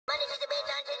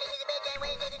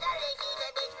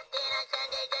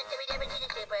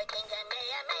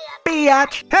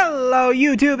BLacKHaLLoW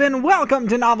YouTube and welcome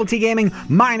to Novelty Gaming.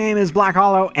 My name is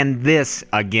BLacKHaLLoW and this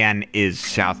again is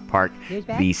South Park.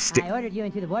 I ordered you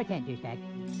into the war tent, douchebag.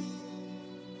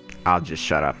 I'll just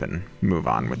shut up and move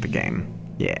on with the game.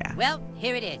 Yeah. Well,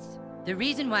 here it is. The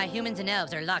reason why humans and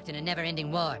elves are locked in a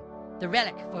never-ending war. The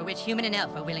relic for which human and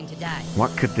elf are willing to die.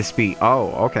 What could this be?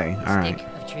 Oh, okay. All right. Stick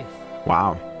of truth.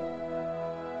 Wow.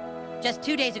 Just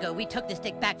 2 days ago, we took the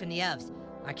stick back from the elves.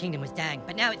 Our kingdom was dying,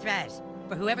 but now it thrives.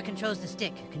 For whoever controls the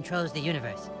stick controls the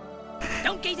universe.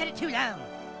 Don't gaze at it too long,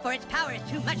 for its power is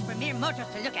too much for mere mortals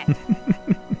to look at.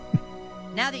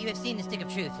 Now that you have seen the stick of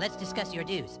truth, let's discuss your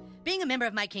dues. Being a member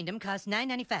of my kingdom costs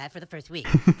 $9.95 for the first week,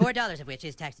 $4 of which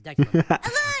is tax deductible.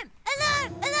 Alarm!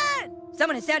 Alarm! Alarm!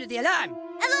 Someone has sounded the alarm!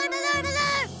 Alarm! Alarm!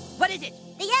 Alarm! What is it?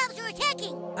 The elves are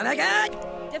attacking! Oh my god!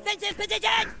 Defensive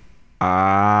position!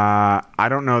 I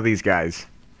don't know these guys.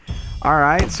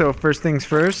 Alright, so first things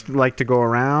first, like to go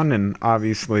around and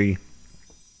obviously...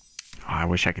 Oh, I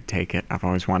wish I could take it. I've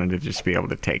always wanted to just be able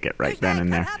to take it right then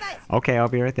and there. Okay, I'll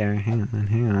be right there. Hang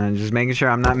on. Just making sure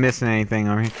I'm not missing anything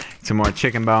over here. Some more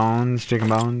chicken bones.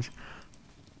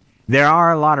 There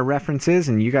are a lot of references,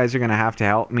 and you guys are going to have to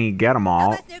help me get them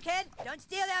all. Don't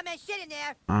steal that man's shit in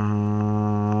there.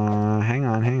 Hang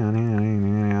on.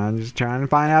 I'm just trying to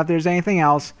find out if there's anything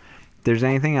else. Is there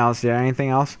anything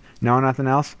else? No, nothing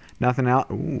else? Nothing else?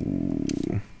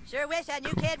 Ooh. Sure wish that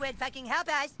new kid would fucking help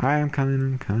us. Alright, I'm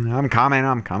coming.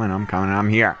 I'm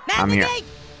here.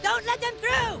 Don't let them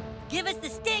through! Give us the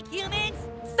stick, humans!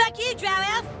 Fuck you, Drow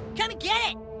Elf! Come and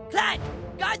get it! Clyde,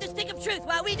 guard the stick of truth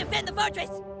while we defend the fortress!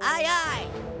 Aye.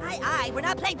 We're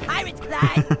not playing pirates,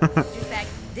 Clyde! Douchebag,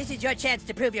 this is your chance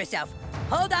to prove yourself.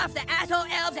 Hold off the asshole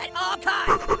elves at all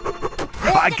costs!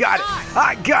 I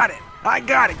got it!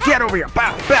 Get over here!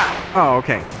 Bow! Oh,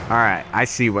 okay. Alright, I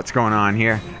see what's going on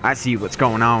here.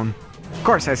 Of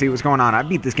course I see what's going on. I've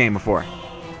beat this game before.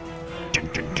 Do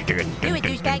it,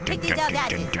 douchebag. Kick these elves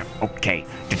asses. Okay.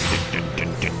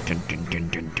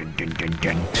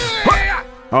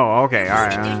 Oh, okay.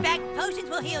 Alright. Douchebag, potions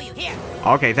will heal you. Here.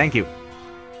 Okay, thank you.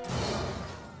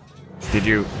 Did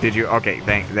you? Okay,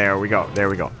 there we go.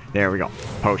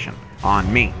 Potion.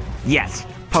 On me. Yes.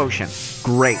 Potion.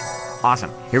 Great.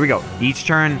 Awesome. Here we go. Each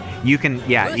turn, you can,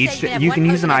 you can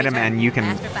use an item and you can...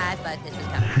 Asked for 5, but this was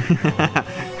coming.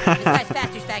 This guy's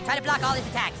fast, douchebag. Try to block all his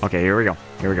attacks. Okay, here we go.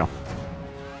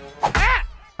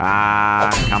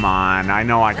 Come on. I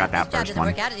know I got that first one.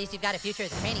 Work out, at least you've got a future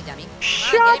as a training dummy.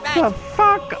 Shut the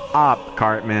fuck up,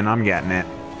 Cartman. I'm getting it.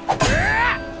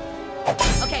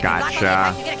 Okay,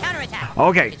 gotcha. You get a counterattack.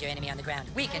 Okay. Look at your enemy on the ground.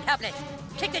 Weak and helpless.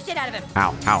 Kick the shit out of him.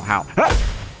 Ow. Ah!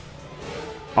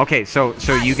 Okay, so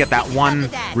you get that one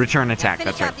return attack.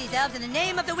 That's right. These elves in the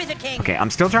name of the Wizard King. Okay, I'm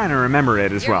still trying to remember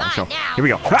it as well. So here we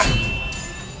go.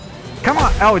 Come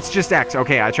on. Oh, it's just X.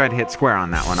 Okay, I tried to hit square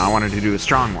on that one. I wanted to do a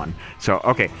strong one. So,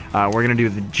 okay, we're going to do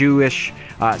the Jewish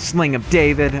Sling of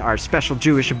David, our special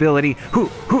Jewish ability.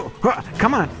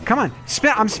 Come on.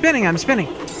 I'm spinning.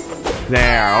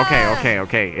 There.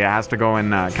 Okay. It has to go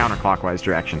in counterclockwise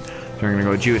direction. So we're going to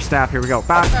go Jewish staff. Here we go.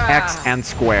 Back, X, and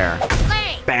square.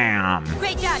 Bam.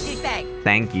 Great job, douchebag.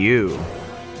 Thank you.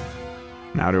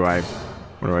 Now what do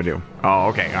I do? Oh,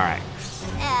 okay, all right.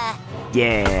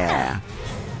 Yeah.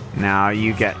 Now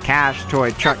you get cash, toy,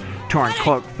 truck, torn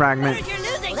cloak, fragment. You're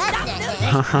losing. Stop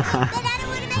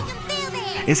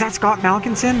losing. Is that Scott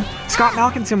Malkinson? Scott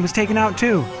Malkinson was taken out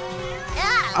too.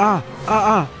 All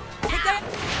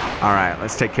right,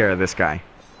 let's take care of this guy.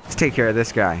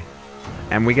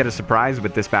 And we get a surprise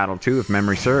with this battle too, if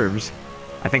memory serves.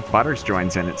 I think Butters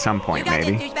joins in at some point,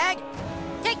 maybe. This, douchebag.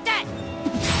 Take that.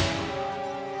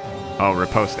 Oh,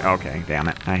 riposte. Okay, damn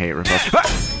it. I hate riposte. What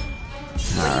are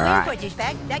you waiting for,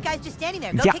 douchebag? That guy's just standing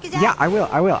there. Go kick his ass. Yeah, I will.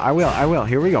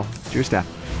 Here we go. Jewish staff.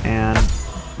 And...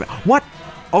 What?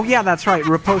 Oh, yeah, that's right.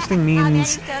 Riposting means... Oh, man,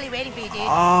 he's totally waiting for you, dude.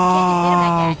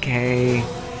 Oh, okay.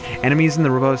 Enemies in the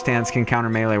riposte stance can counter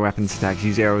melee weapons attacks,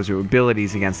 use arrows or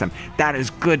abilities against them. That is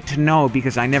good to know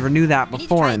because I never knew that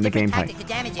before in the gameplay.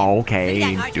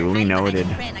 Okay, duly noted.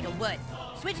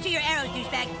 Switch to your arrows,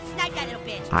 douchebag. Snipe that little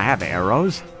bitch. I have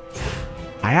arrows?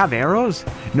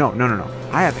 No.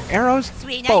 I have arrows?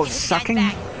 Bow sucking?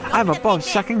 I have a bow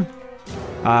sucking?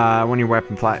 When your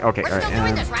weapon flies. Okay, alright. We're still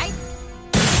doing this, right?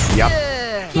 Yep.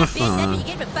 That's what you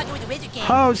get for fucking with the Wizard King.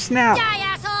 Oh, snap. Die,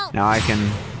 asshole! Now I can...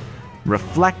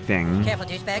 Reflecting. Careful,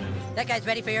 douchebag. That guy's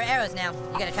ready for your arrows now.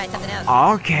 You gotta try something else.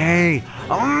 Okay.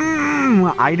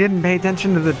 I didn't pay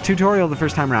attention to the tutorial the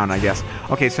first time around, I guess.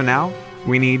 Okay, so now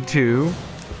we need to...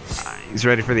 he's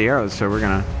ready for the arrows, so we're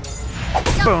gonna...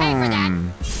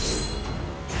 Boom.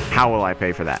 How will I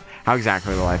pay for that? How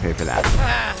exactly will I pay for that?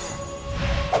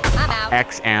 I'm out.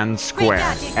 X and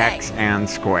square. X and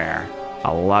square.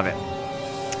 I love it.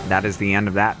 That is the end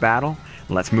of that battle.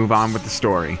 Let's move on with the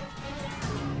story.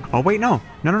 Oh, wait, no.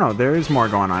 No. There is more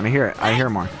going on. I hear it. I hear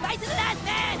more. Fight to the last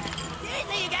man!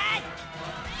 Seriously, you guys?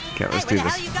 Okay, let's Hey, do where the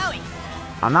this. hell are you going?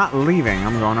 I'm not leaving.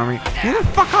 I'm going over here. Get the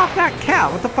fuck off that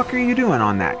cat. What the fuck are you doing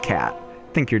on that cat?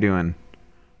 Think you're doing?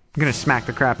 I'm gonna smack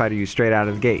the crap out of you straight out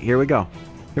of the gate. Here we go.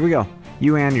 Here we go.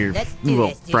 You and your Let's do little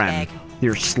this, friend. douchebag.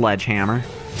 Your sledgehammer.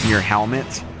 Your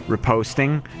helmets.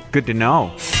 Riposting. Good to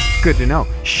know. Good to know.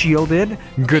 Shielded.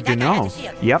 Good to that guy know. has a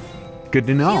shield. Yep. Good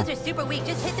to know. Shields are super weak.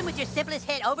 Just hit them with your simplest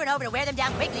hit over and over to wear them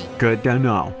down quickly. Good to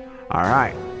know. All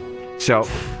right. So,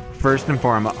 first and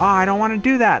foremost, oh, I don't want to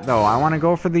do that though. I want to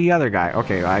go for the other guy.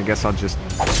 Okay, I guess I'll just.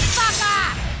 Fuck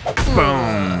off!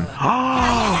 Boom!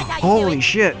 Oh, holy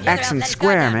shit! The other X elf and let his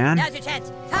square, guard down. man. Now's your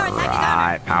chance. Power attack his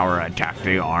armor. Right, power attack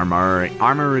the armor.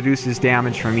 Armor reduces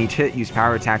damage from each hit. Use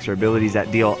power attacks or abilities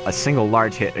that deal a single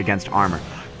large hit against armor.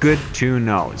 Good to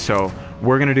know. So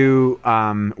we're gonna do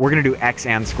X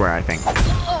and square, I think.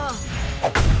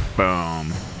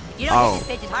 Boom. If you don't hit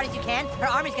this bitch as hard as you can, her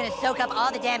armor's gonna soak up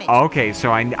all the damage. Okay,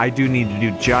 so I do need to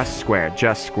do just square.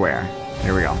 Just square.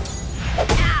 Here we go.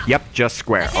 Ow. Yep, just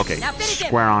square. That's it. Okay, Now finish him.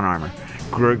 square on armor.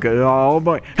 Oh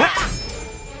boy.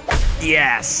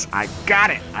 Yes, I got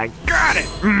it. I got it.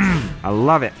 I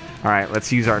love it. All right,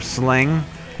 let's use our sling.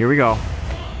 Here we go.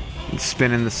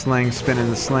 Spinning the sling, spinning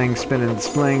the sling, spinning the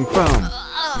sling. Boom.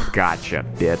 Gotcha,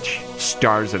 bitch.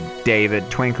 Stars of David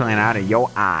twinkling out of your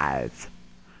eyes.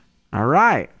 All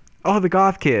right. Oh, the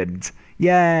goth kids.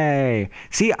 Yay.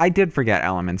 See, I did forget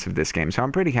elements of this game, so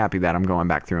I'm pretty happy that I'm going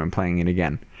back through and playing it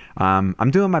again.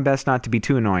 I'm doing my best not to be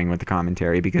too annoying with the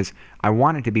commentary because I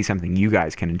want it to be something you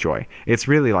guys can enjoy. It's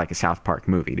really like a South Park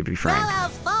movie, to be frank. Well,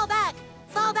 elves, fall back!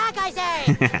 Fall back, I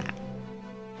say!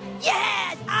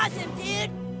 Yes! Awesome, dude!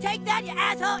 Take that, you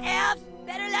asshole elves!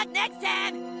 Better luck next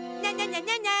time! Na na na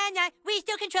na na na! We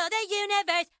still control the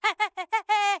universe!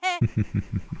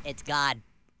 It's God.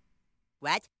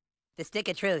 What? The stick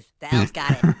of truth. The elves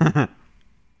got it.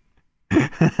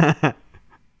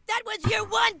 That was your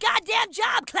one goddamn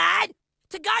job, Clyde!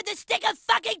 To guard the stick of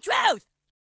fucking truth!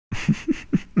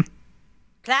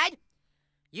 Clyde,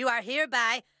 you are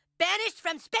hereby banished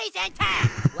from space and time!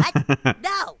 What?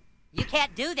 No! You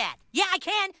can't do that. Yeah, I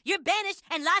can! You're banished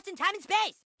and lost in time and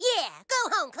space! Yeah, go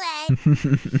home, Clyde!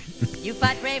 You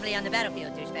fought bravely on the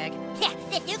battlefield, douchebag. Yeah,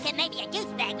 if you can make me a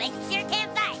douchebag, but you sure can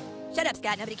fight! Shut up,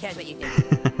 Scott. Nobody cares what you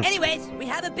think. Anyways, we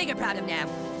have a bigger problem now.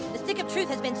 The stick of truth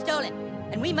has been stolen,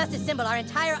 and we must assemble our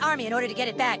entire army in order to get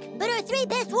it back. But our 3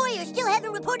 best warriors still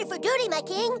haven't reported for duty, my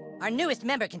king. Our newest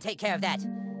member can take care of that.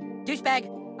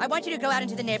 Douchebag, I want you to go out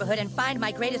into the neighborhood and find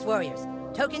my greatest warriors,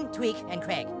 Token, Tweak, and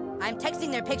Craig. I'm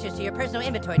texting their pictures to your personal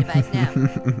inventory device now.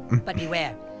 But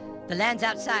beware. The lands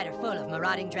outside are full of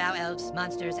marauding drow elves,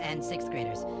 monsters, and 6th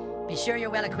graders. Be sure you're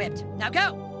well equipped. Now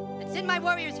go! And send my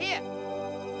warriors here!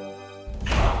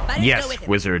 Butters, go Yes, with him.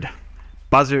 wizard.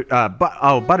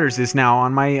 Butters is now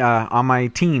on my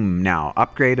team now.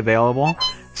 Upgrade available.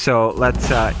 So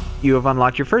let's. You have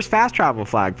unlocked your first fast travel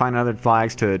flag. Find other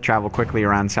flags to travel quickly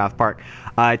around South Park.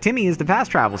 Timmy is the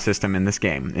fast travel system in this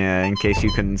game. In case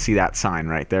you couldn't see that sign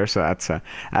right there, so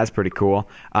that's pretty cool.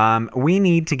 We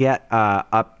need to get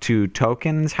up to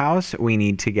Token's house. We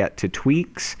need to get to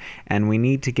Tweak's, and we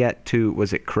need to get to.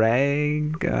 Was it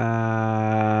Craig?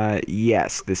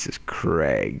 Yes, this is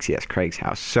Craig's. Yes, Craig's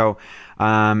house. So.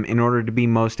 In order to be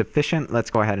most efficient, let's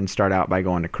go ahead and start out by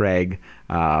going to Craig.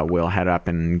 We'll head up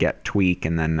and get Tweak,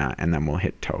 and then we'll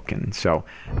hit Token. So,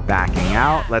 backing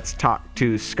out, let's talk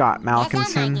to Scott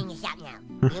Malkinson. Yes, I'm shop now.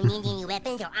 You need any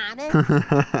weapons or armor?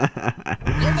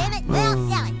 You name it, we'll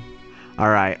sell it. All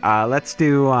right, let's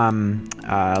do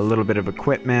a little bit of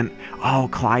equipment. Oh,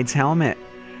 Clyde's helmet.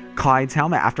 Clyde's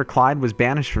helmet. After Clyde was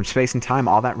banished from space and time,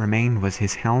 all that remained was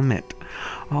his helmet.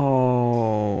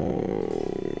 Oh,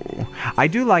 I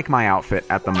do like my outfit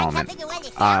at the moment.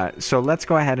 So let's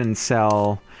go ahead and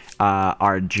sell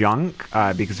our junk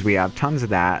because we have tons of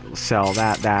that. Sell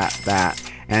that.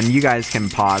 And you guys can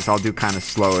pause. I'll do kind of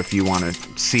slow if you want to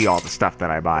see all the stuff that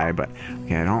I buy. But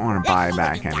okay, I don't want to buy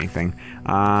back anything.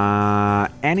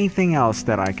 Anything else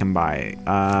that I can buy?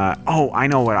 Oh, I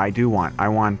know what I do want. I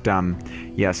want,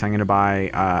 yes, I'm going to buy,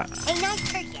 A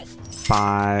nice purchase.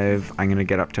 5. I'm going to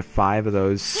get up to 5 of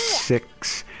those.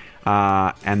 6.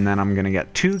 And then I'm going to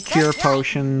get 2 cure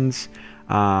potions.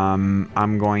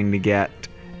 I'm going to get,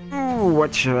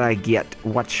 what should I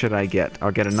get?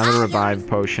 I'll get another revive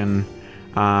potion.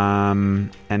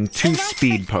 And 2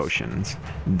 speed potions.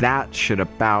 That should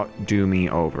about do me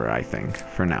over, I think,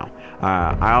 for now.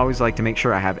 I always like to make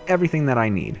sure I have everything that I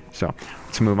need. So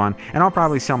let's move on. And I'll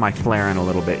probably sell my flare in a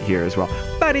little bit here as well.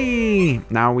 Buddy!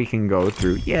 Now we can go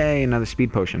through. Yay, another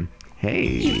speed potion. Hey.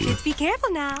 You kids be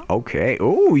careful now. Okay.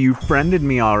 Oh, you friended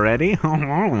me already?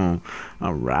 All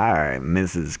right,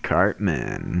 Mrs.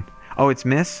 Cartman. Oh, it's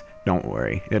Miss? Don't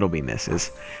worry, it'll be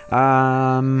Mrs.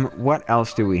 What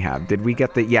else do we have? Did we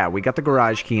get the... Yeah, we got the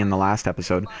garage key in the last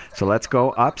episode. So let's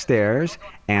go upstairs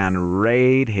and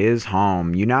raid his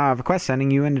home. You now have a quest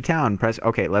sending you into town. Press...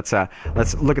 Okay, let's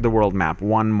look at the world map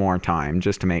one more time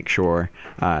just to make sure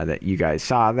that you guys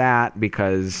saw that,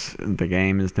 because the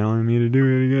game is telling me to do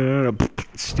it again.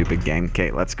 Stupid game. Okay,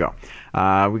 let's go.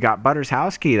 We got Butter's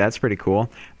house key. That's pretty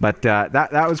cool. But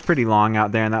that was pretty long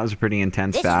out there, and that was a pretty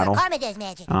intense battle. This is where Karma does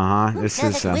magic. This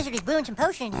sounds is... like the wizard is brewing some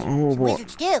potion here. Oh, well,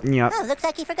 Wizards do. Yep. Oh, looks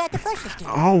like he forgot to flush the stew.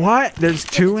 Oh, what? There's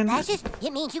 2 in there?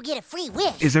 It means you get a free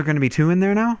wish. Is there going to be 2 in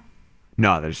there now?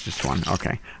 No, there's just 1.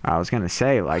 Okay. I was going to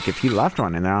say, like, if he left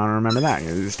 1 in there, I don't remember that. You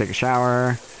just take a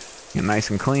shower, get nice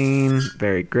and clean.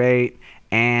 Very great.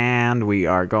 And we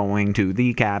are going to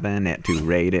the cabinet to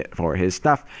raid it for his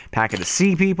stuff. Packet of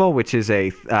Sea People, which is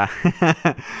a...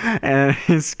 and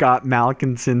Scott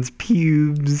Malkinson's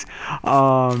pubes.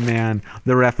 Oh, man.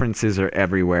 The references are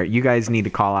everywhere. You guys need to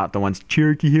call out the ones...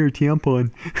 Cherokee hair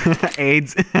tampon.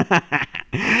 AIDS.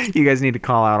 You guys need to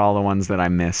call out all the ones that I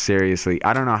miss. Seriously.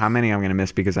 I don't know how many I'm going to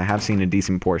miss, because I have seen a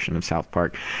decent portion of South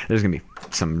Park. There's going to be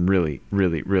some really,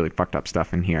 really, really fucked up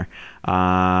stuff in here.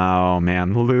 Oh,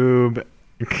 man. Lube.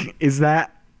 Is that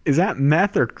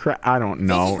meth or crap? I don't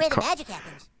know. This is where the magic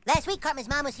happens. Last week, Cartman's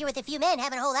mom was here with a few men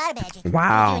having a whole lot of magic.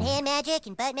 Wow. Doing hand magic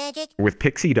and butt magic. With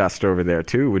pixie dust over there,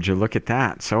 too. Would you look at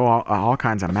that? So all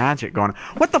kinds of magic going on.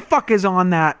 What the fuck is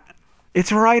on that?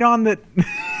 It's right on the...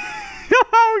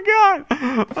 Oh, God.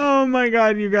 Oh, my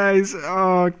God, you guys.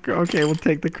 Oh, okay, we'll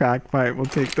take the crack pipe. We'll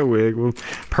take the wig.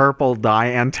 Purple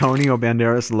dye. Antonio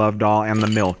Banderas love doll and the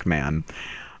milkman.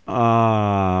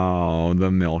 Oh, the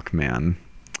milkman.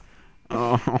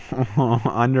 Oh,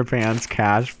 underpants,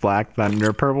 cash, black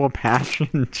thunder, purple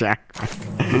passion, jack.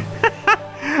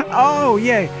 Oh,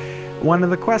 yay. One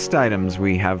of the quest items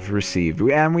we have received,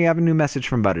 and we have a new message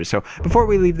from Butters. So before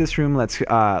we leave this room, let's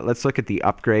look at the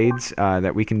upgrades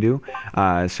that we can do.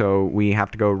 So we have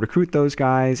to go recruit those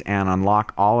guys and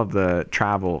unlock all of the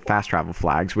fast travel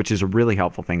flags, which is a really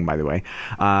helpful thing, by the way.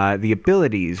 The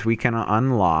abilities we can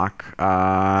unlock.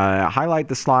 Highlight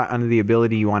the slot under the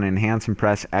ability you want to enhance and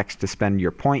press X to spend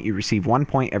your point. You receive 1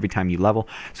 point every time you level,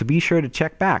 so be sure to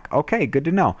check back. Okay, good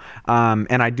to know.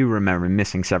 And I do remember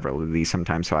missing several of these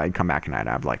sometimes, so I'd come back and I'd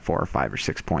have like 4 or 5 or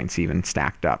 6 points even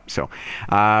stacked up. So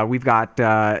we've got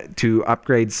to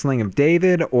upgrade Sling of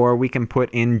David, or we can put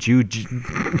in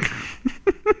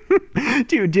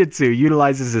Jiu-Jitsu.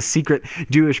 Utilizes a secret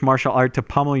Jewish martial art to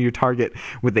pummel your target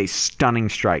with a stunning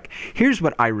strike. Here's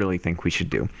what I really think we should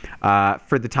do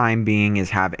for the time being is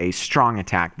have a strong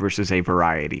attack versus a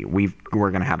variety. We're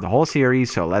going to have the whole series,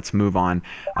 so let's move on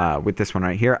with this one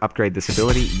right here. Upgrade this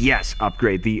ability. Yes,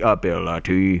 upgrade the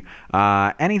ability.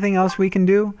 Anything else we can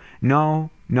do? No,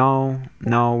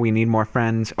 we need more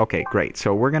friends. Okay, great.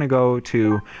 So we're going to go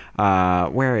to,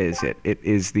 where is it? It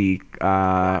is the,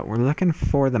 we're looking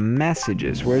for the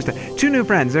messages. Where's the, 2 new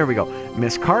friends. There we go.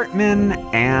 Miss Cartman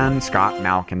and Scott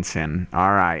Malkinson.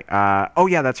 All right. Oh,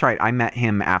 yeah, that's right. I met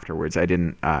him afterwards. I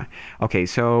didn't, okay,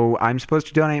 so I'm supposed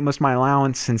to donate most of my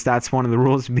allowance since that's one of the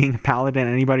rules of being a paladin.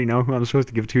 Anybody know who I'm supposed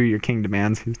to give to? Your king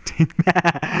demands his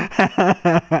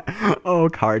Oh,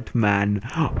 Cartman.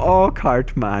 Oh,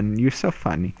 Cartman. You're so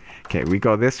funny. Okay, we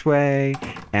go this way,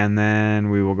 and then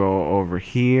we will go over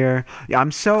here. Yeah,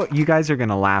 you guys are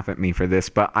gonna laugh at me for this,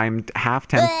 but I'm half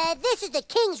tempted. This is the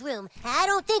king's room. I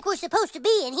don't think we're supposed to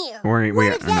be in here.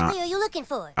 What exactly are you looking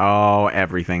for? Oh,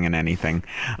 everything and anything.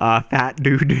 Fat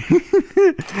dude.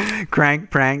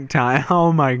 Crank prank time.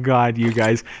 Oh my God, you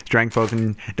guys. Strength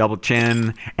potion, double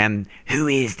chin, and who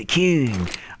is the king?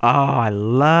 Oh, I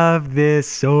love this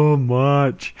so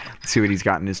much. Let's see what he's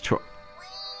got in his toy.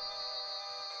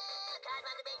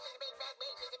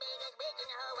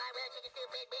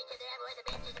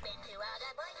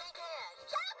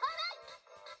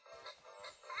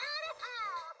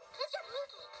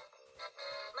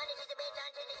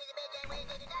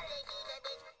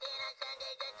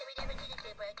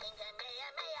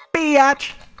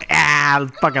 Biatch. I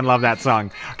fucking love that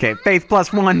song. Okay, Faith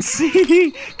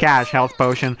 +1. Cash, health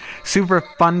potion. Super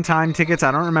fun time tickets.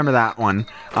 I don't remember that one.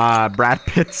 Brad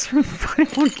Pitt's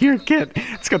Final Gear kit.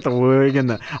 It's got the wig and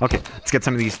the... Okay, let's get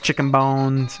some of these chicken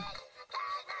bones.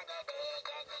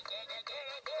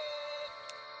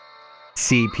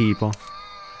 see people.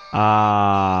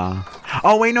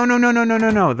 Oh wait,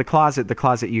 no. The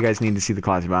closet. You guys need to see the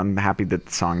closet, but I'm happy that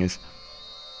the song is.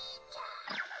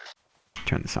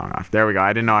 Turn the song off. There we go.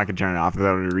 I didn't know I could turn it off. I thought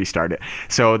I would restart it.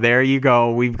 So there you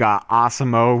go. We've got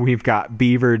Osimo. We've got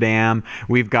Beaver Dam.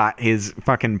 We've got his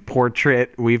fucking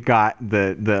portrait. We've got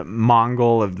the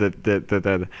Mongol of the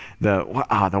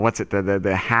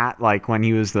hat, like when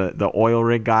he was the oil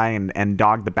rig guy and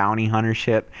Dog the Bounty Hunter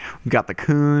ship. We've got the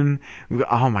coon.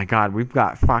 Oh my god, we've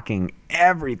got fucking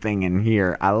everything in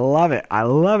here. I love it. I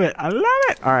love it. All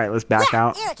right, let's back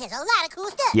out. Eric has a lot of cool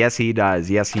stuff. Yes, he does.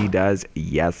 Yes, he does.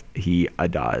 Yes, he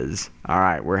does. All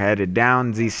right, we're headed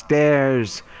down the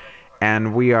stairs,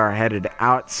 and we are headed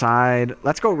outside.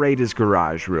 Let's go raid his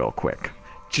garage real quick.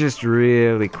 Just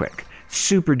really quick.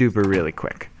 Super duper really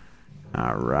quick.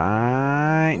 All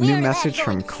right. New message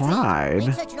from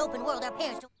Clyde.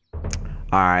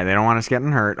 All right, they don't want us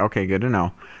getting hurt. Okay, good to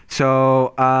know.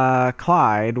 So,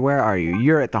 Clyde, where are you?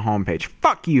 You're at the homepage.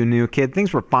 Fuck you, new kid.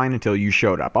 Things were fine until you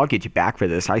showed up. I'll get you back for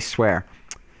this, I swear.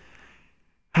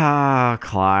 Ah,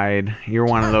 Clyde, you're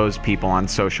one of those people on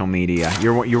social media.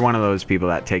 You're one of those people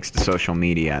that takes to social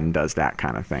media and does that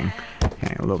kind of thing.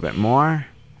 Okay, a little bit more.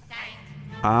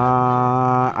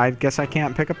 I guess I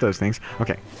can't pick up those things.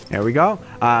 Okay, there we go.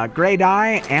 Gray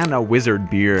dye and a wizard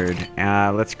beard.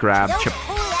 Let's grab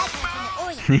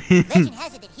Legend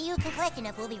has it that he who can collect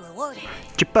enough will be rewarded.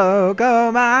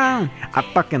 Chipokemon! I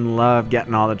fucking love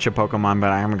getting all the Chipokemon, but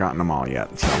I haven't gotten them all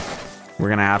yet, so we're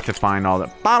gonna have to find all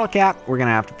the bottle cap. We're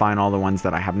gonna have to find all the ones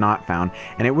that I have not found,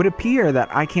 and it would appear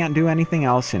that I can't do anything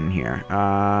else in here.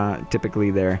 Typically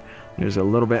there's a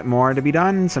little bit more to be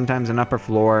done, sometimes an upper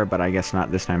floor, but I guess not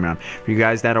this time around. For you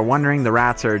guys that are wondering, the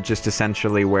rats are just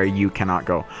essentially where you cannot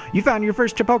go. You found your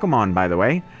first Chipokemon, by the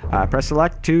way. Press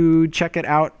select to check it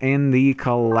out in the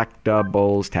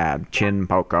collectibles tab. Chin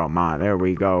Pokemon. There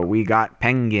we go. We got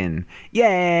Penguin.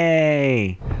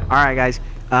 Yay! Alright, guys.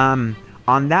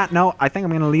 On that note, I think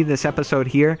I'm going to leave this episode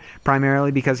here,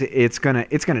 primarily because it's gonna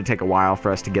take a while for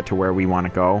us to get to where we want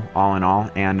to go, all in all,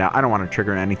 and I don't want to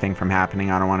trigger anything from happening.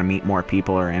 I don't want to meet more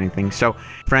people or anything. So,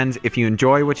 friends, if you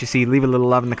enjoy what you see, leave a little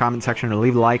love in the comment section or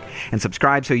leave a like and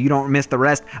subscribe so you don't miss the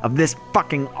rest of this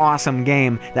fucking awesome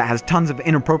game that has tons of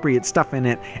inappropriate stuff in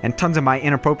it and tons of my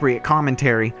inappropriate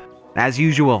commentary. As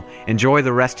usual, enjoy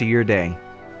the rest of your day,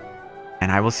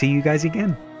 and I will see you guys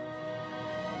again.